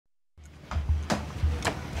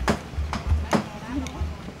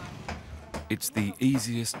It's the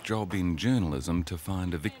easiest job in journalism to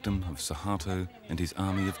find a victim of Suharto and his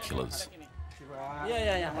army of killers.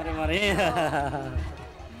 Yeah, mari.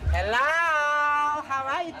 Hello, how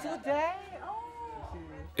are you today?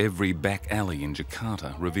 Every back alley in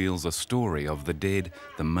Jakarta reveals a story of the dead,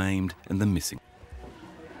 the maimed and the missing.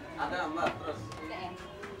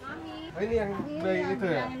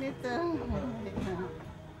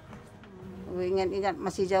 Ingat-ingat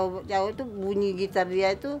masih jauh itu bunyi gitar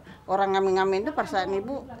dia itu orang ngamen-ngamen itu perasaan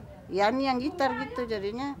ibu ya ini yang gitar gitu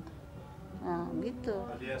jadinya gitu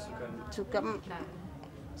suka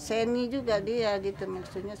seni juga dia gitu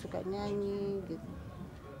maksudnya suka nyanyi gitu.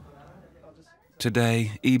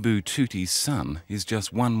 Today, Ibu Tuti's son is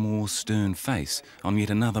just one more stern face on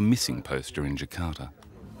yet another missing poster in Jakarta.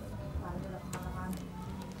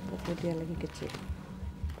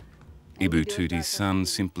 Ibu Tuti's son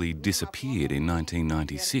simply disappeared in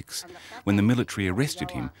 1996 when the military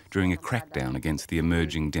arrested him during a crackdown against the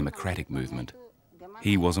emerging democratic movement.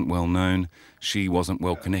 He wasn't well known, she wasn't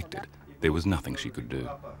well connected. There was nothing she could do.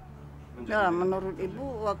 Nah, menurut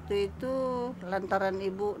ibu waktu itu lantaran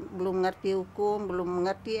ibu belum ngerti hukum, belum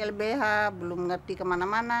ngerti LBH, belum ngerti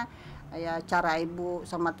kemana-mana, ya cara ibu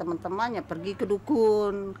sama teman-temannya pergi ke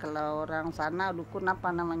dukun. Kalau orang sana dukun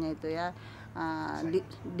apa namanya itu ya.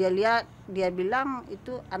 Dia lihat, dia bilang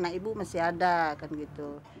itu anak ibu masih ada kan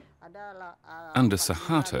gitu. Under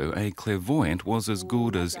Suharto, a clairvoyant was as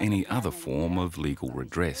good as any other form of legal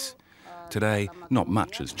redress. Today, not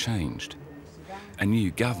much has changed. A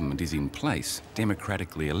new government is in place,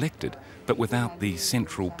 democratically elected, but without the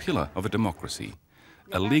central pillar of a democracy,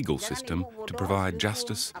 a legal system to provide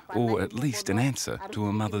justice or at least an answer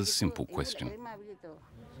to a mother's simple question.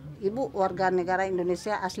 Ibu warga negara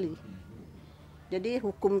Indonesia asli. Jadi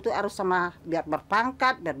hukum itu harus sama, biar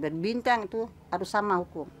berpangkat, biar berbintang itu harus sama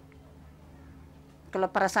hukum.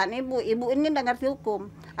 Kalau perasaan ibu ini nggak ngerti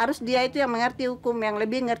hukum, harus dia itu yang mengerti hukum, yang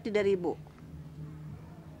lebih ngerti dari ibu.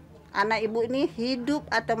 Anak ibu ini hidup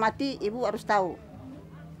atau mati, ibu harus tahu.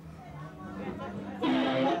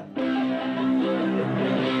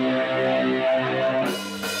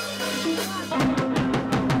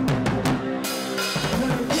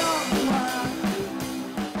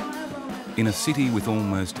 In a city with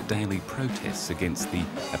almost daily protests against the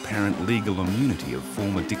apparent legal immunity of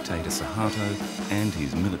former dictator Suharto and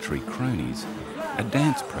his military cronies, a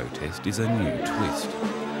dance protest is a new twist.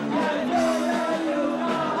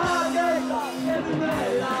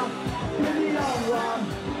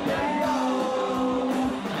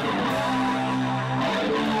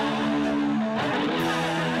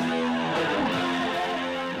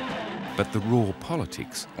 But the raw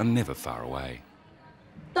politics are never far away.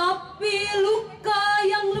 Tapi luka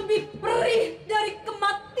yang lebih perih dari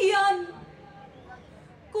kematian.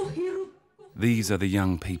 These are the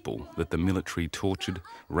young people that the military tortured,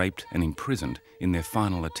 raped and imprisoned in their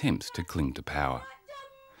final attempts to cling to power.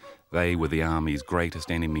 They were the army's greatest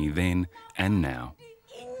enemy then and now.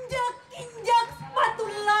 Injak-injak sepatu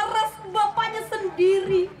laras bapaknya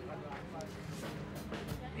sendiri.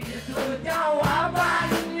 Itu jawaban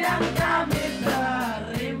yang kami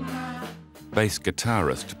terima. Bass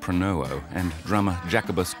guitarist Pranowo and drummer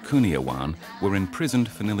Jacobus Kurniawan were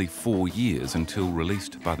imprisoned for nearly 4 years until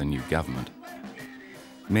released by the new government.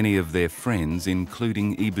 Many of their friends,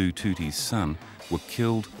 including Ibu Tuti's son, were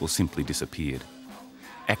killed or simply disappeared.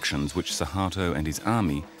 Actions which Suharto and his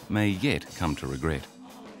army may yet come to regret.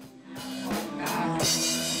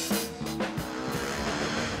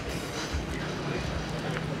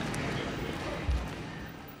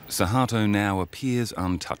 Suharto now appears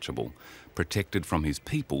untouchable, protected from his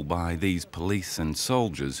people by these police and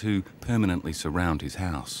soldiers who permanently surround his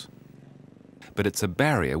house. But it's a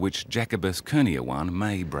barrier which Jacobus Kurniawan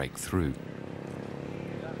may break through.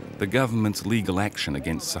 The government's legal action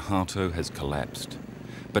against Suharto has collapsed.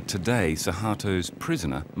 But today, Suharto's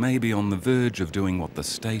prisoner may be on the verge of doing what the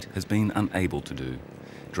state has been unable to do,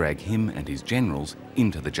 drag him and his generals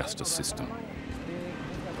into the justice system.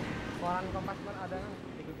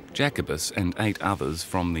 Jacobus and 8 others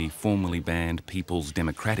from the formerly banned People's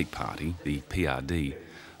Democratic Party, the PRD,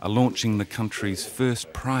 are launching the country's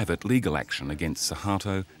first private legal action against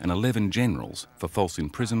Suharto and 11 generals for false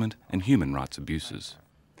imprisonment and human rights abuses.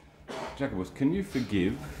 Jacobus, can you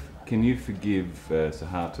forgive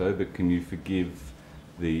Suharto, but can you forgive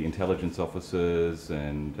the intelligence officers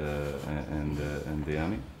and the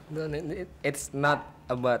army? No, it's not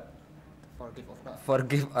about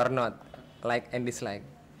forgive or not, like and dislike.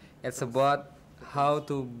 It's about how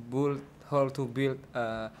to build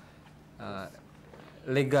a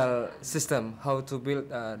legal system, how to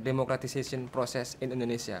build a democratization process in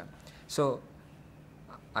Indonesia. So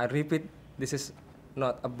I repeat this is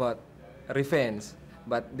not about revenge,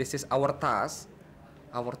 but this is our task,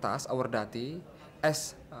 our duty,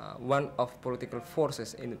 as one of political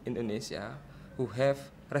forces in Indonesia who have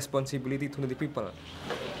responsibility to the people.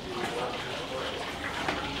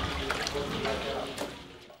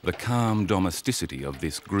 The calm domesticity of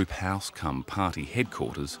this group house cum party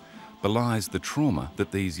headquarters belies the trauma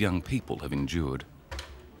that these young people have endured.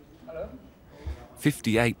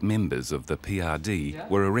 58 members of the PRD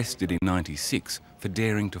were arrested in '96 for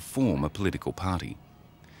daring to form a political party.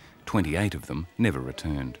 28 of them never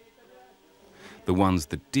returned. The ones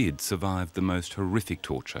that did survived the most horrific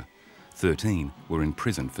torture. 13 were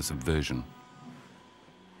imprisoned for subversion.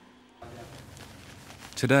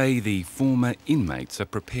 Today, the former inmates are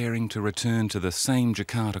preparing to return to the same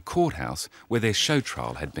Jakarta courthouse where their show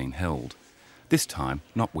trial had been held. This time,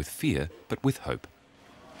 not with fear, but with hope.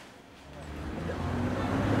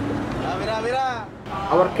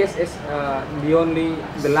 Our case is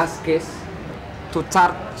the last case to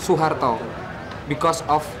charge Suharto because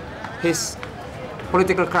of his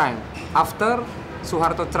political crime. After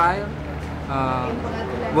Suharto trial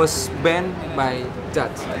was banned by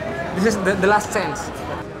judge. This is the last chance.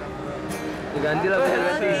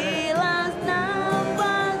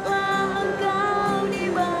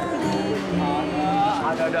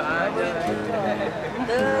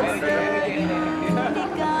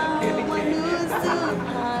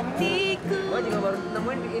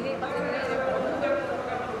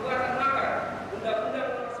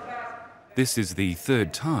 This is the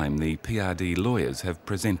third time the PRD lawyers have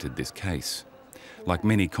presented this case. Like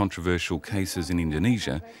many controversial cases in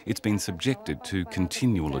Indonesia, it's been subjected to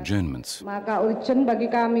continual adjournments. Maka urgent bagi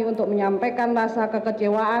kami untuk menyampaikan rasa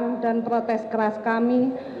kekecewaan dan protes keras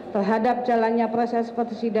kami terhadap jalannya proses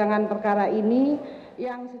persidangan perkara ini.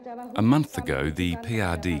 A month ago, the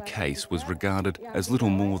PRD case was regarded as little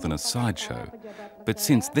more than a sideshow. But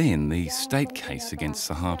since then, the state case against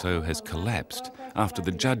Suharto has collapsed after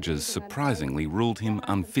the judges surprisingly ruled him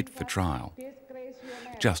unfit for trial.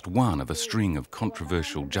 Just one of a string of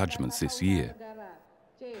controversial judgments this year.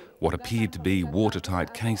 What appeared to be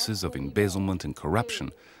watertight cases of embezzlement and corruption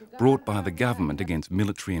brought by the government against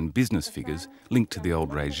military and business figures linked to the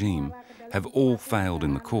old regime have all failed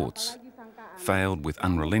in the courts. Failed with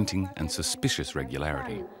unrelenting and suspicious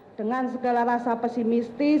regularity. Dengan segala rasa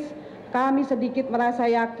pesimistis, kami sedikit merasa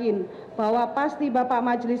yakin bahwa pasti Bapak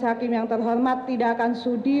Majelis Hakim yang terhormat tidak akan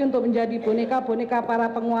sudi untuk menjadi boneka-boneka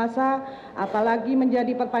para penguasa, apalagi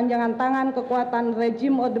menjadi perpanjangan tangan kekuatan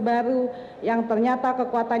rejim Orde Baru yang ternyata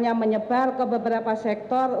kekuatannya menyebar ke beberapa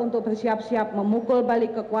sektor untuk bersiap-siap memukul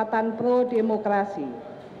balik kekuatan pro-demokrasi.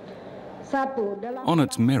 On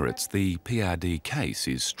its merits, the PRD case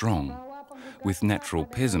is strong. With natural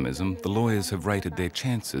pessimism, the lawyers have rated their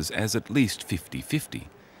chances as at least 50-50.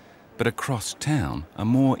 But across town, a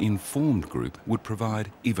more informed group would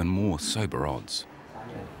provide even more sober odds.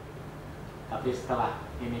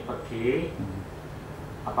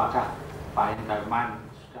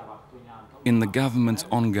 In the government's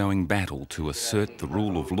ongoing battle to assert the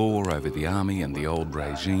rule of law over the army and the old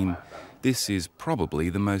regime, this is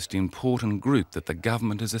probably the most important group that the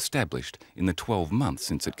government has established in the 12 months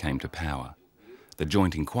since it came to power. The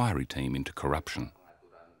Joint Inquiry Team into Corruption.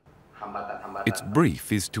 Its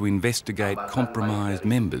brief is to investigate compromised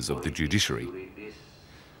members of the judiciary.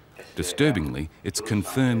 Disturbingly, it's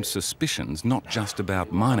confirmed suspicions not just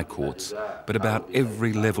about minor courts, but about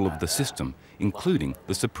every level of the system, including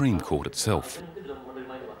the Supreme Court itself.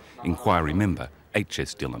 Inquiry member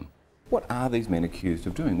H.S. Dillon. What are these men accused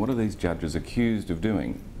of doing? What are these judges accused of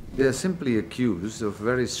doing? They're simply accused of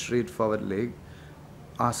very straightforwardly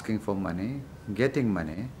asking for money, getting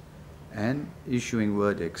money, and issuing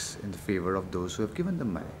verdicts in favor of those who have given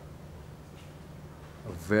them money.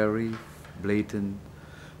 A very blatant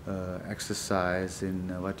exercise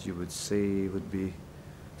in what you would say would be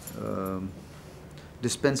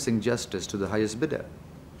dispensing justice to the highest bidder.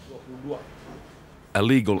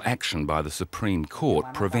 Illegal action by the Supreme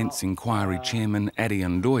Court prevents Inquiry Chairman Adi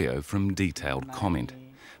Handoyo from detailed comment,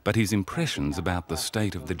 but his impressions about the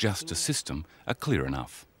state of the justice system are clear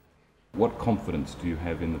enough. What confidence do you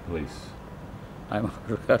have in the police? I'm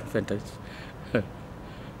confident.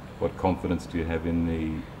 What confidence do you have in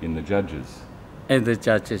the judges? And the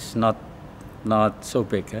judges not so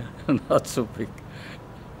big, not so big.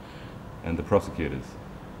 And the prosecutors?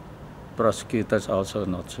 Prosecutors also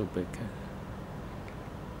not so big.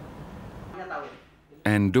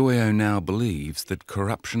 Handoyo now believes that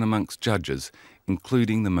corruption amongst judges,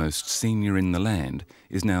 including the most senior in the land,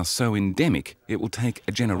 is now so endemic it will take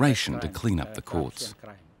a generation to clean up the courts.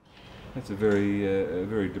 That's a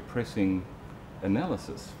very depressing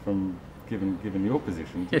analysis from given your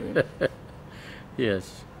position too.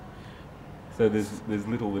 Yes. So there's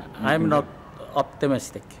little that I'm not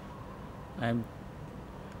optimistic. I'm,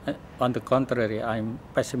 on the contrary, I'm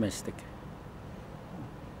pessimistic.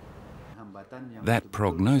 That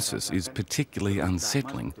prognosis is particularly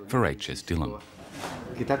unsettling for H.S. Dillon.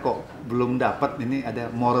 Kita kok belum dapat ini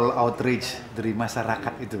ada moral outrage dari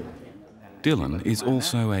masyarakat itu. Dillon is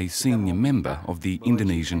also a senior member of the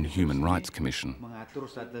Indonesian Human Rights Commission.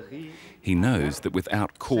 He knows that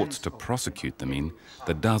without courts to prosecute them in,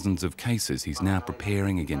 the dozens of cases he's now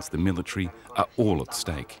preparing against the military are all at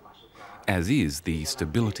stake, as is the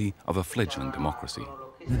stability of a fledgling democracy.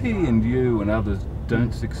 If he and you and others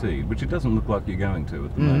don't succeed, which it doesn't look like you're going to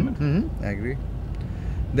at the moment. I agree.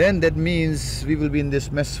 Then that means we will be in this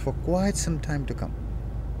mess for quite some time to come.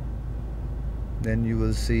 Then you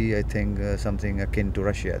will see, I think, something akin to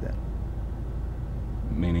Russia then.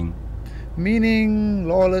 Meaning? Meaning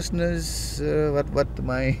lawlessness, what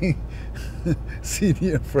my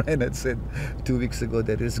senior friend had said 2 weeks ago,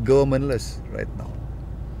 that is governmentless right now.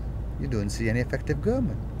 You don't see any effective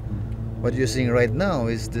government. What you're seeing right now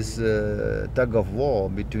is this tug of war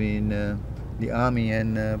between the army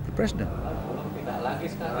and the president.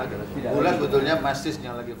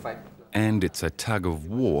 And it's a tug of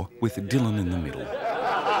war with Dillon in the middle.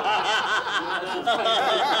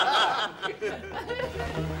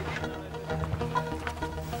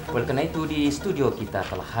 Oleh karena itu di studio kita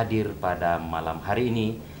telah hadir pada malam hari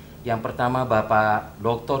ini. Yang pertama Bapak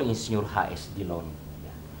Dr. Insinyur H.S. Dillon.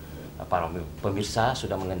 Para pemirsa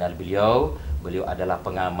sudah mengenal beliau. Beliau adalah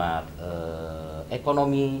pengamat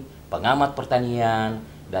ekonomi, pengamat pertanian,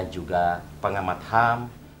 dan juga pengamat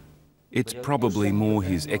HAM. It's probably more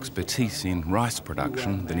his expertise in rice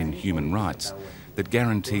production than in human rights that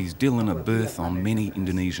guarantees Dillon a berth on many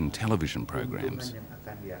Indonesian television programs.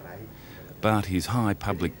 But his high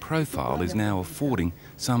public profile is now affording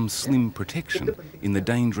some slim protection in the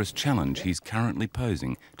dangerous challenge he's currently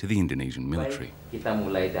posing to the Indonesian military. Kita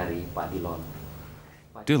mulai dari Pak Dillon.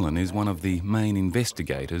 Dillon is one of the main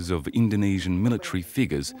investigators of Indonesian military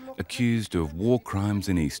figures accused of war crimes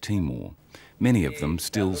in East Timor, many of them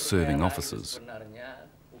still serving officers.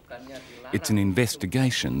 It's an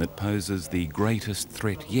investigation that poses the greatest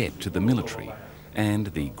threat yet to the military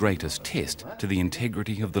and the greatest test to the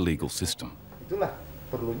integrity of the legal system. Itulah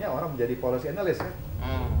perlunya orang menjadi policy analyst kan.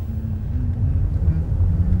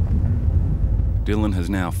 Dillon has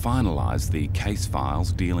now finalised the case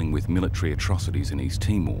files dealing with military atrocities in East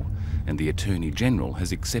Timor, and the Attorney General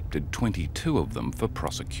has accepted 22 of them for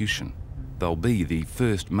prosecution. They'll be the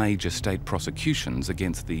first major state prosecutions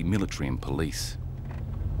against the military and police.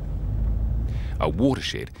 A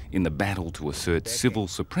watershed in the battle to assert civil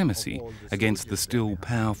supremacy against the still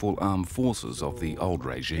powerful armed forces of the old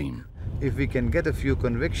regime. If we can get a few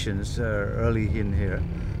convictions early in here,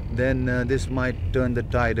 then this might turn the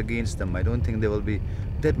tide against them. I don't think there will be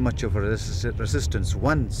that much of a resistance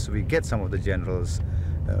once we get some of the generals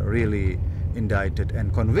really indicted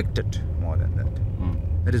and convicted more than that.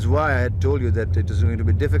 That is why I had told you that it is going to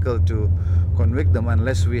be difficult to convict them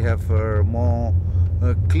unless we have a more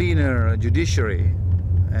cleaner judiciary,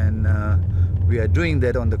 and we are doing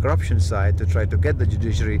that on the corruption side to try to get the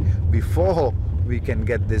judiciary before we can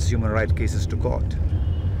get these human rights cases to court.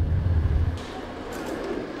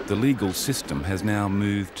 The legal system has now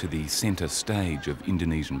moved to the centre stage of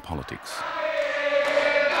Indonesian politics.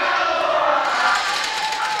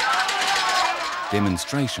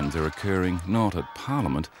 Demonstrations are occurring not at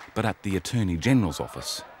Parliament, but at the Attorney General's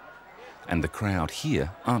office. And the crowd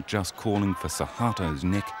here aren't just calling for Suharto's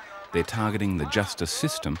neck, they're targeting the justice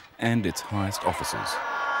system and its highest officers.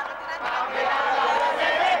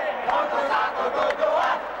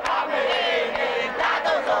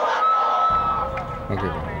 Okay.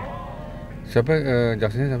 Siapa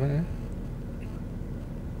jaksanya siapa?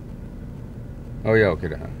 Oh ya, oke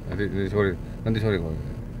dah. Nanti sore kau.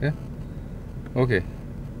 Ya. Okay.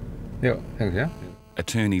 Yeah, thanks, yeah.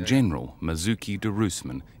 Attorney General Marzuki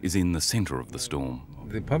Darusman is in the centre of the storm.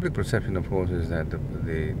 The public perception, of course, is that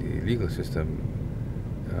the legal system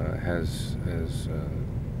has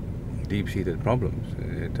deep-seated problems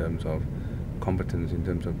in terms of competence, in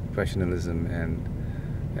terms of professionalism,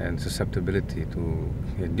 and susceptibility to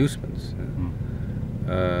inducements.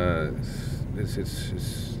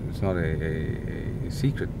 It's not a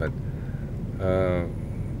secret, but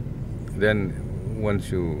then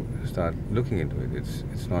once you start looking into it,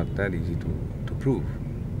 it's not that easy to prove.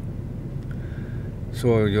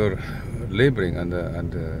 So you're laboring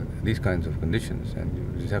under these kinds of conditions, and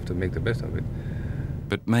you just have to make the best of it.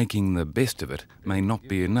 But making the best of it may not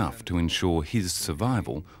be enough to ensure his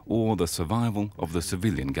survival or the survival of the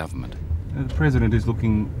civilian government. The President is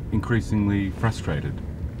looking increasingly frustrated,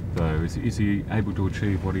 though. Is he able to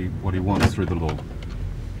achieve what he wants through the law?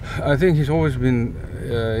 I think he's always been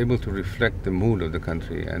able to reflect the mood of the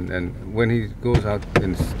country, and when he goes out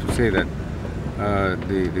and to say that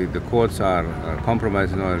the courts are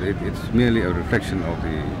compromised and all, it's merely a reflection of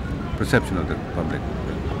the perception of the public.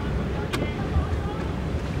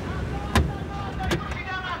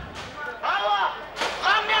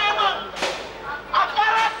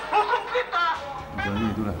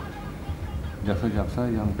 Misalnya itulah jaksa-jaksa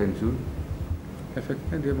yang pensiun,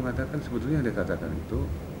 efeknya dia mengatakan sebetulnya dia katakan itu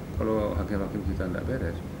kalau hakim-hakim kita tidak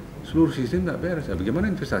beres, seluruh sistem tidak beres. Ya,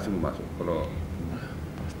 bagaimana investasi mau masuk kalau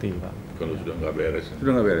pasti Pak. Kalau sudah nggak beres.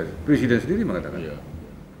 Sudah nggak beres. Presiden sendiri mengatakan. Iya.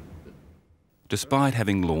 Despite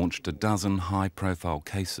having launched a dozen high-profile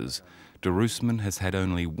cases, Journeyman has had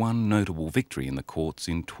only one notable victory in the courts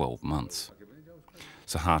in 12 months.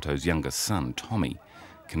 Suharto's youngest son, Tommy,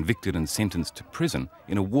 convicted and sentenced to prison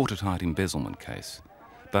in a watertight embezzlement case.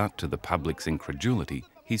 But to the public's incredulity,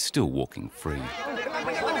 he's still walking free.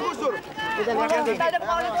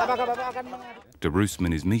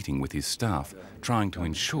 Journeyman is meeting with his staff, trying to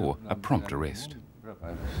ensure a prompt arrest.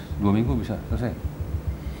 2 minggu bisa selesai.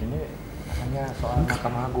 Ini hanya soal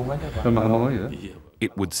Mahkamah Agung aja, Pak. Mahkamah Agung ya?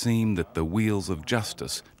 It would seem that the wheels of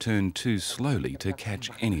justice turn too slowly to catch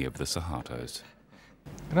any of the Suhartos.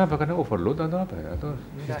 Kenapa? Karena overload atau apa ya? Atau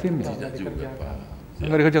sistemnya? Tidak juga, Pak.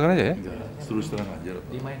 Nggak dikerjakan aja ya? Terus terang aja, Pak.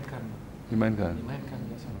 Dimainkan. Dimainkan? Dimainkan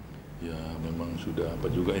biasanya. Ya memang sudah apa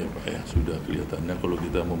juga ya Pak ya, sudah kelihatannya kalau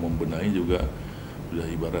kita mau membenahi juga sudah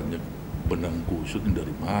ibaratnya benang kusut dari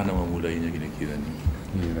mana memulainya kira-kira nih.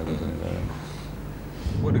 Iya, betul.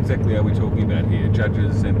 What exactly are we talking about here?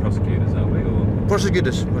 Judges and prosecutors, are we? Or?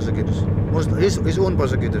 Prosecutors. His own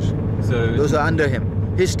prosecutors. So those are under him,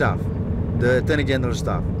 his staff, the Attorney General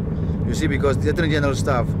staff. You see, because the Attorney General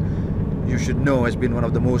staff, you should know, has been one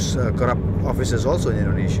of the most corrupt officers also in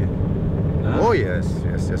Indonesia. Oh yes.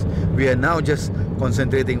 We are now just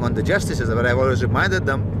concentrating on the justices, but I've always reminded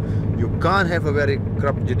them, you can't have a very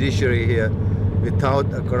corrupt judiciary here without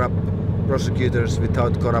corrupt prosecutors,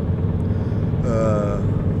 without corrupt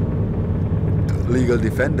legal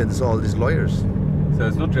defendants, all these lawyers. So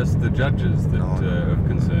it's not just the judges that are of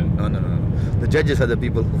concern? No. The judges are the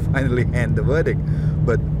people who finally hand the verdict,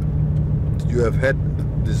 but you have had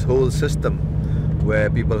this whole system where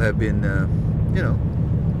people have been,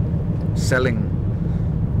 selling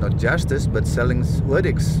not justice but selling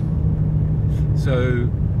verdicts.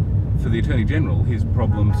 So for the Attorney General, his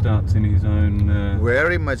problem starts in his own...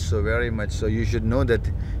 Very much so. You should know that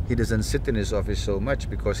he doesn't sit in his office so much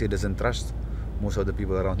because he doesn't trust most of the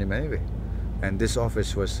people around him anyway. And this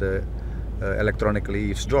office was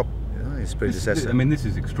electronically eavesdropped, his predecessor. This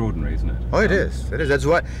is extraordinary, isn't it? Oh, it is. That's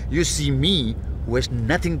why you see me, who has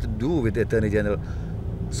nothing to do with the Attorney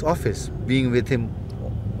General's office, being with him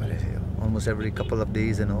almost every couple of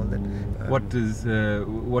days and all that. What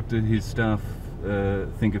do his staff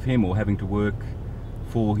think of him, or having to work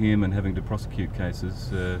for him and having to prosecute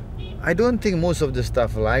cases? I don't think most of the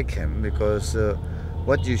staff like him, because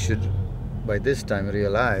what you should by this time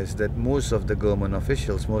realize that most of the government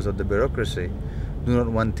officials, most of the bureaucracy, do not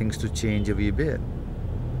want things to change a wee bit.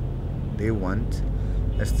 They want,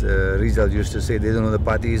 as Rizal used to say, they don't know the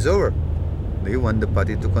party is over. They want the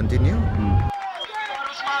party to continue.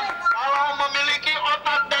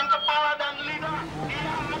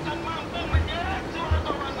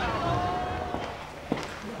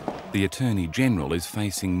 The Attorney General is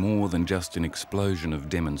facing more than just an explosion of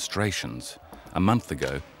demonstrations. A month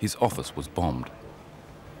ago, his office was bombed.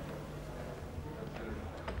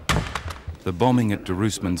 The bombing at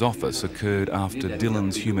Journeyman's office occurred after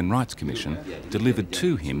Dylan's Human Rights Commission delivered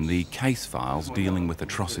to him the case files dealing with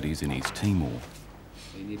atrocities in East Timor.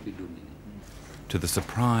 To the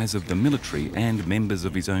surprise of the military and members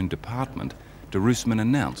of his own department, Journeyman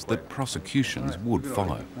announced that prosecutions would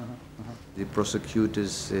follow. The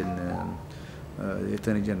prosecutors in the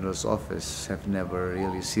Attorney General's office have never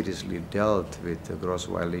really seriously dealt with gross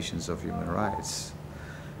violations of human rights.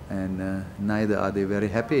 And neither are they very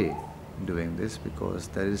happy doing this, because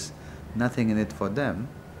there is nothing in it for them.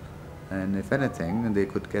 And if anything, they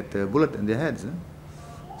could get a bullet in their heads.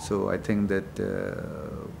 So I think that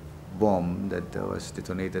bomb that was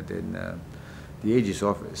detonated in the AG's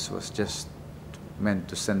office was just meant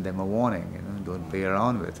to send them a warning, don't play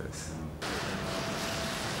around with us.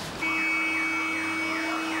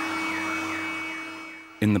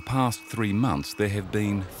 In the past 3 months, there have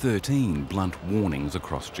been 13 blunt warnings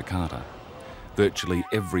across Jakarta. virtually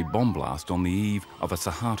every bomb blast on the eve of a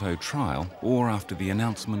Suharto trial or after the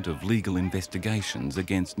announcement of legal investigations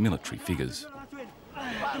against military figures.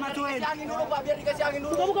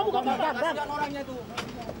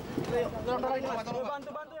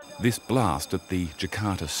 This blast at the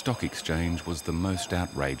Jakarta Stock Exchange was the most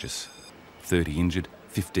outrageous. 30 injured,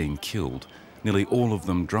 15 killed, nearly all of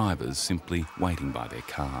them drivers simply waiting by their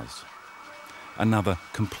cars. Another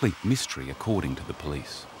complete mystery according to the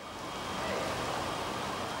police.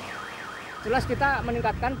 Jelas kita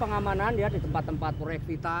meningkatkan pengamanan ya di tempat-tempat proyek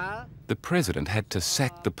vital. The president had to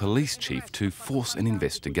sack the police chief to force an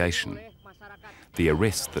investigation. The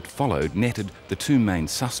arrests that followed netted the two main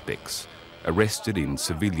suspects, arrested in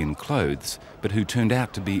civilian clothes, but who turned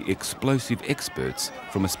out to be explosive experts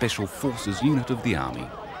from a special forces unit of the army.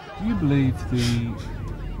 Do you believe the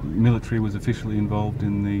military was officially involved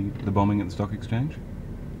in the bombing at the stock exchange?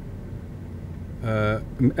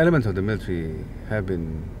 Elements of the military have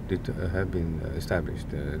been established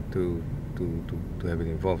to have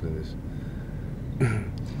been involved in this.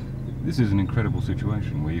 This is an incredible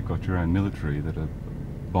situation where you've got your own military that are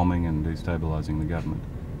bombing and destabilising the government.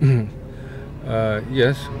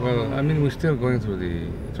 Yes, well, I mean, we're still going through the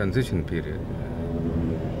transition period.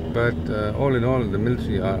 But all in all, the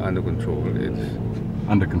military are under control. It's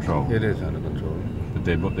under control? It is under control. But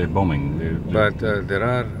they're bombing? But there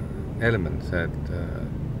are elements that,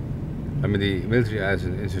 I mean, the military as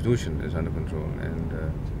an institution is under control, and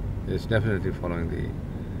it's definitely following the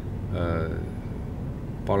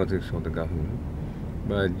politics of the government.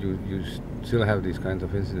 But you still have these kinds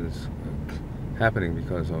of incidents happening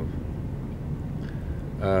because of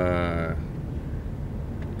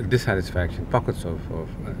dissatisfaction, pockets of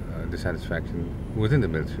dissatisfaction within the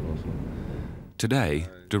military also. Today,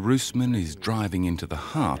 Journeyman is driving into the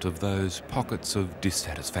heart of those pockets of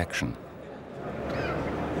dissatisfaction.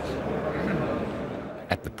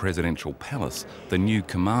 At the presidential palace, the new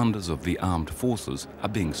commanders of the armed forces are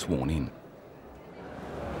being sworn in.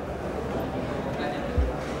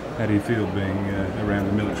 How do you feel being around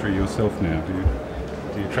the military yourself now?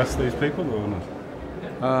 Do you trust these people or not?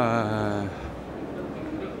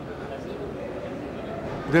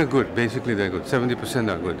 They're good. Basically, they're good. 70%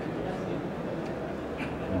 are good.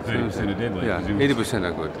 And 30% are deadly. Yeah, 80%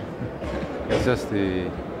 are good. It's just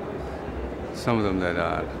some of them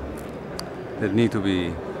that need to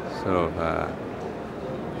be sort of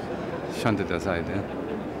shunted aside. Yeah?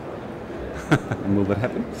 And will that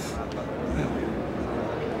happen?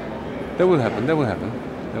 That will happen. That will happen.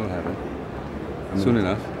 That will happen. Soon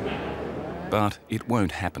enough. But it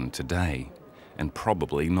won't happen today, and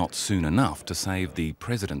probably not soon enough to save the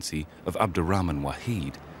presidency of Abdurrahman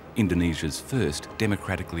Wahid, Indonesia's first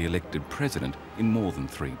democratically elected president in more than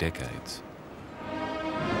 3 decades.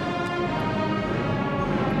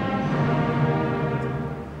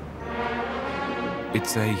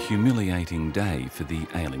 It's a humiliating day for the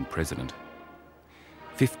ailing president.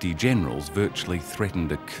 50 generals virtually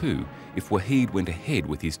threatened a coup if Wahid went ahead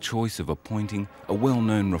with his choice of appointing a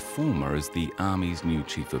well-known reformer as the army's new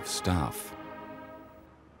chief of staff.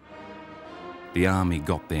 The army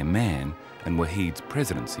got their man, and Wahid's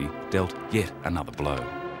presidency dealt yet another blow.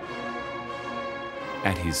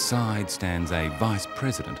 At his side stands a vice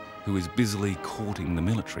president who is busily courting the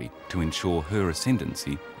military to ensure her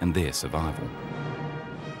ascendancy and their survival.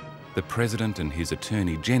 The President and his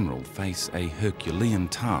Attorney General face a Herculean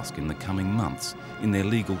task in the coming months in their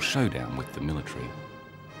legal showdown with the military.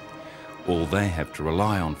 All they have to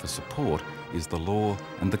rely on for support is the law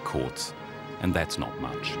and the courts, and that's not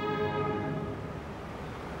much.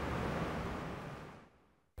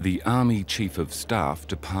 The Army Chief of Staff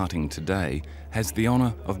departing today has the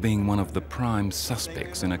honour of being one of the prime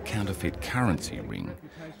suspects in a counterfeit currency ring,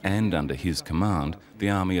 and under his command, the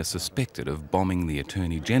Army are suspected of bombing the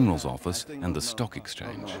Attorney General's office and the stock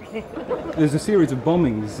exchange. There's a series of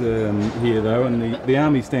bombings here, though, and the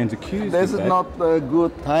Army stands accused This of that. is not a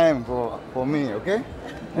good time for me, okay?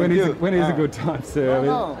 When is a good time, sir?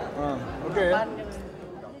 Okay.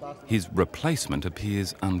 His replacement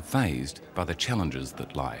appears unfazed by the challenges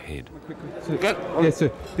that lie ahead. Yes,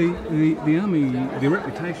 sir. The Army, the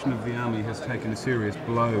reputation of the Army has taken a serious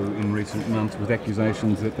blow in recent months with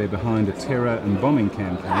accusations that they're behind a terror and bombing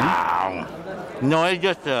campaign. No, it's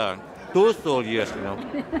just 2 soldiers, you know.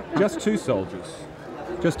 Just 2 soldiers?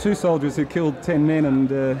 Just 2 soldiers who killed 10 men and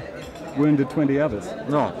wounded 20 others?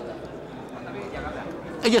 No.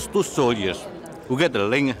 It's just 2 soldiers who get the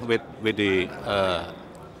link with the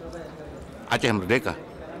Aceh Merdeka.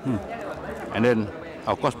 And then,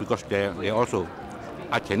 of course, because they also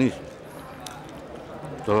are Chinese.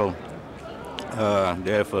 So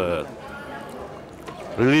they have a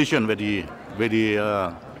relation with the with the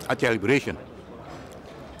Aceh liberation.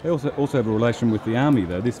 They also have a relation with the army,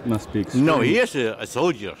 though. This must be extreme. No, he is a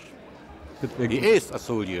soldier. He is a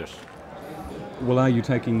soldier. Well, are you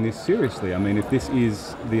taking this seriously? I mean, if this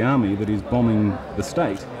is the army that is bombing the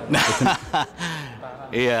state...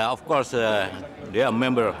 Yeah, of course, they are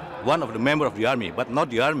one of the members of the army, but not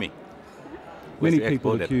the army. Many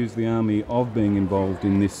people accuse the army of being involved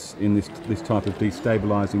in this type of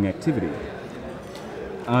destabilising activity.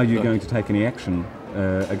 Are you going to take any action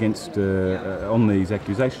on these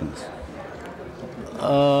accusations?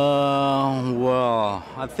 Well,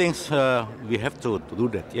 I think we have to do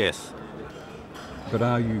that, yes. But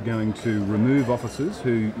are you going to remove officers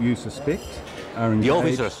who you suspect are engaged? The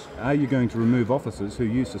officers? Are you going to remove officers who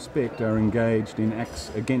you suspect are engaged in acts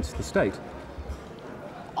against the state?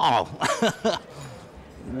 Oh,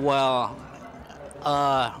 well,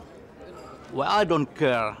 I don't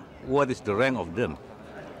care what is the rank of them.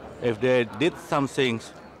 If they did some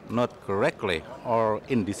things not correctly or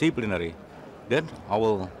indisciplinary, then I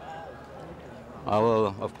will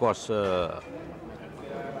of course, to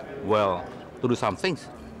do some things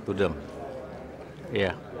to them.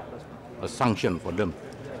 Yeah, a sanction for them.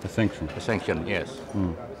 A sanction? A sanction, yes.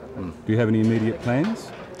 Mm. Mm. Do you have any immediate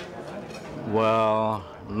plans? Well,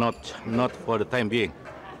 not for the time being,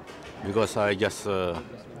 because I just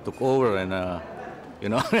took over and, you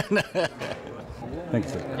know.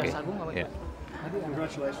 Thanks, sir. Okay. Yeah.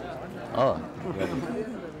 Congratulations. Oh.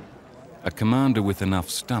 A commander with enough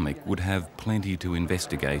stomach would have plenty to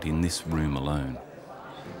investigate in this room alone.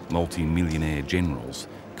 Multi-millionaire generals,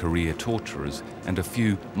 career torturers, and a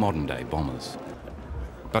few modern-day bombers.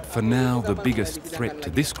 But for now, the biggest threat to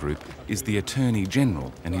this group is the Attorney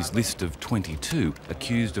General and his list of 22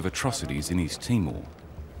 accused of atrocities in East Timor.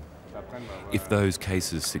 If those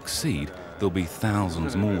cases succeed, there'll be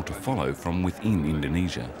thousands more to follow from within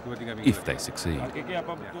Indonesia, if they succeed.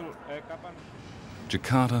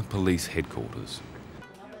 Jakarta Police Headquarters.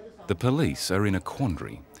 The police are in a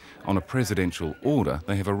quandary. On a presidential order,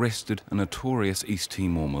 they have arrested a notorious East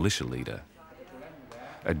Timor militia leader.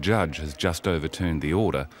 A judge has just overturned the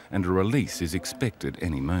order and a release is expected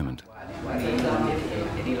any moment.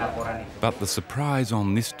 But the surprise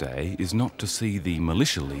on this day is not to see the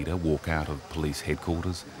militia leader walk out of police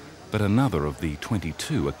headquarters, but another of the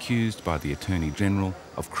 22 accused by the Attorney General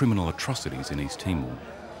of criminal atrocities in East Timor.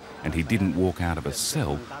 And he didn't walk out of a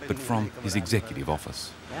cell, but from his executive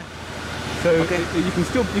office. So you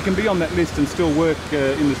can be on that list and still work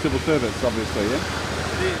in the civil service, obviously, yeah?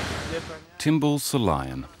 Timbul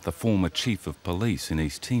Selayan, the former chief of police in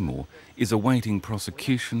East Timor, is awaiting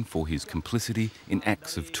prosecution for his complicity in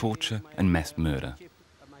acts of torture and mass murder.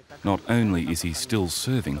 Not only is he still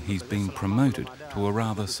serving, he's been promoted to a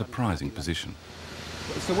rather surprising position.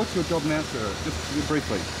 So what's your job now, sir? Just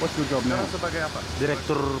briefly, what's your job now?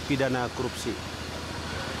 Direktur Pidana Korupsi.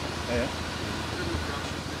 Yeah.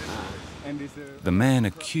 The man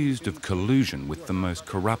accused of collusion with the most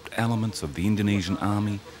corrupt elements of the Indonesian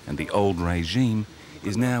army and the old regime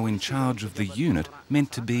is now in charge of the unit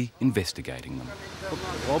meant to be investigating them.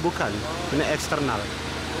 Oh bukan, ini eksternal.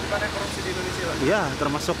 Bukannya korupsi di Indonesia lagi? Ya,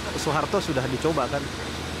 termasuk Suharto sudah dicoba kan.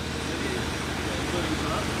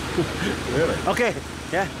 Okay,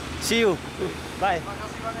 yeah, see you. Bye.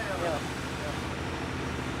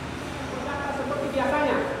 Seperti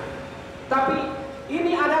biasanya, tapi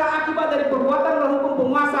ini adalah akibat dari perbuatan melawan hukum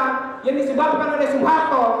penguasa yang disebabkan oleh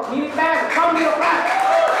Suharto, militer, kaum birokrat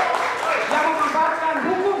yang memanfaatkan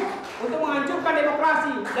hukum untuk menghancurkan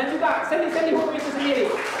demokrasi dan juga sendi-sendi hukum itu sendiri.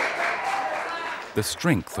 The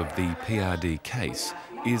strength of the PRD case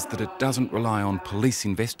is that it doesn't rely on police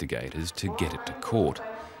investigators to get it to court,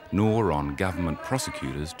 nor on government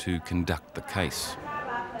prosecutors to conduct the case.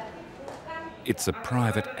 It's a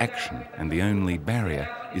private action, and the only barrier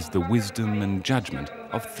is the wisdom and judgment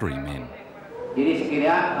of three men. Jadi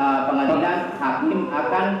sekiranya pengadilan hakim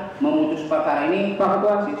akan memutus perkara ini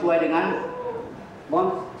sesuai dengan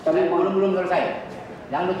belum selesai.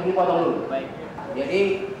 Jangan dipotong dulu.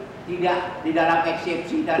 Jadi tidak di dalam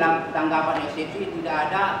eksepsi, dalam tanggapan eksepsi tidak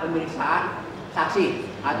ada pemeriksaan saksi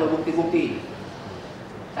atau bukti-bukti.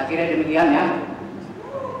 Saya kira demikian ya.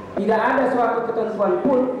 Tidak ada suatu ketentuan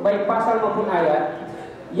pun, baik pasal maupun ayat,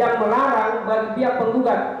 yang melarang bagi pihak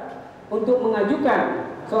penggugat untuk mengajukan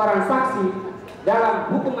seorang saksi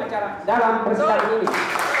dalam hukum acara dalam persidangan ini.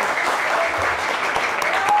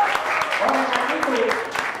 Oleh karena itu,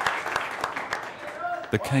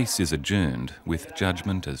 the case is adjourned, with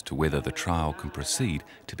judgment as to whether the trial can proceed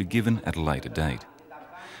to be given at a later date.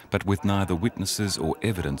 But with neither witnesses or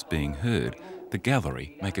evidence being heard, the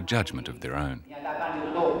gallery make a judgment of their own.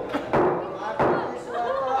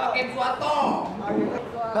 Hakim Suharto.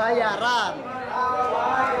 Bayaran.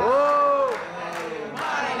 Oh.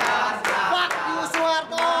 Fuck you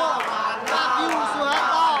Suharto. Fuck you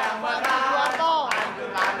Suharto. Fuck you Suharto.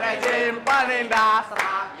 Anjurkan rejim penindas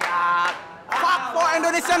rakyat. Fuck for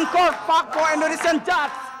Indonesian court. Fuck for Indonesian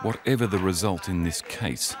judge. Whatever the result in this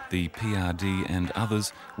case, the PRD and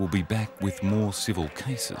others will be back with more civil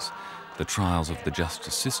cases. The trials of the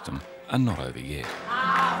justice system are not over yet.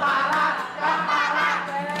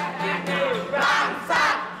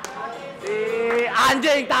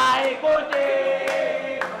 Anjing tai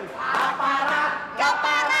kucing. Aparat,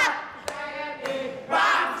 aparat.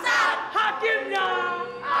 Bangsat. Hakimnya.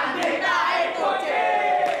 Anjing tai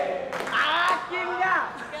kucing. Hakimnya.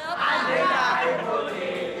 Anjing tai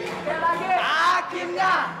kucing.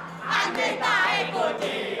 Hakimnya. Anjing tai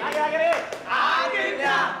kucing. Lagi.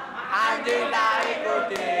 Hakimnya. Anjing tai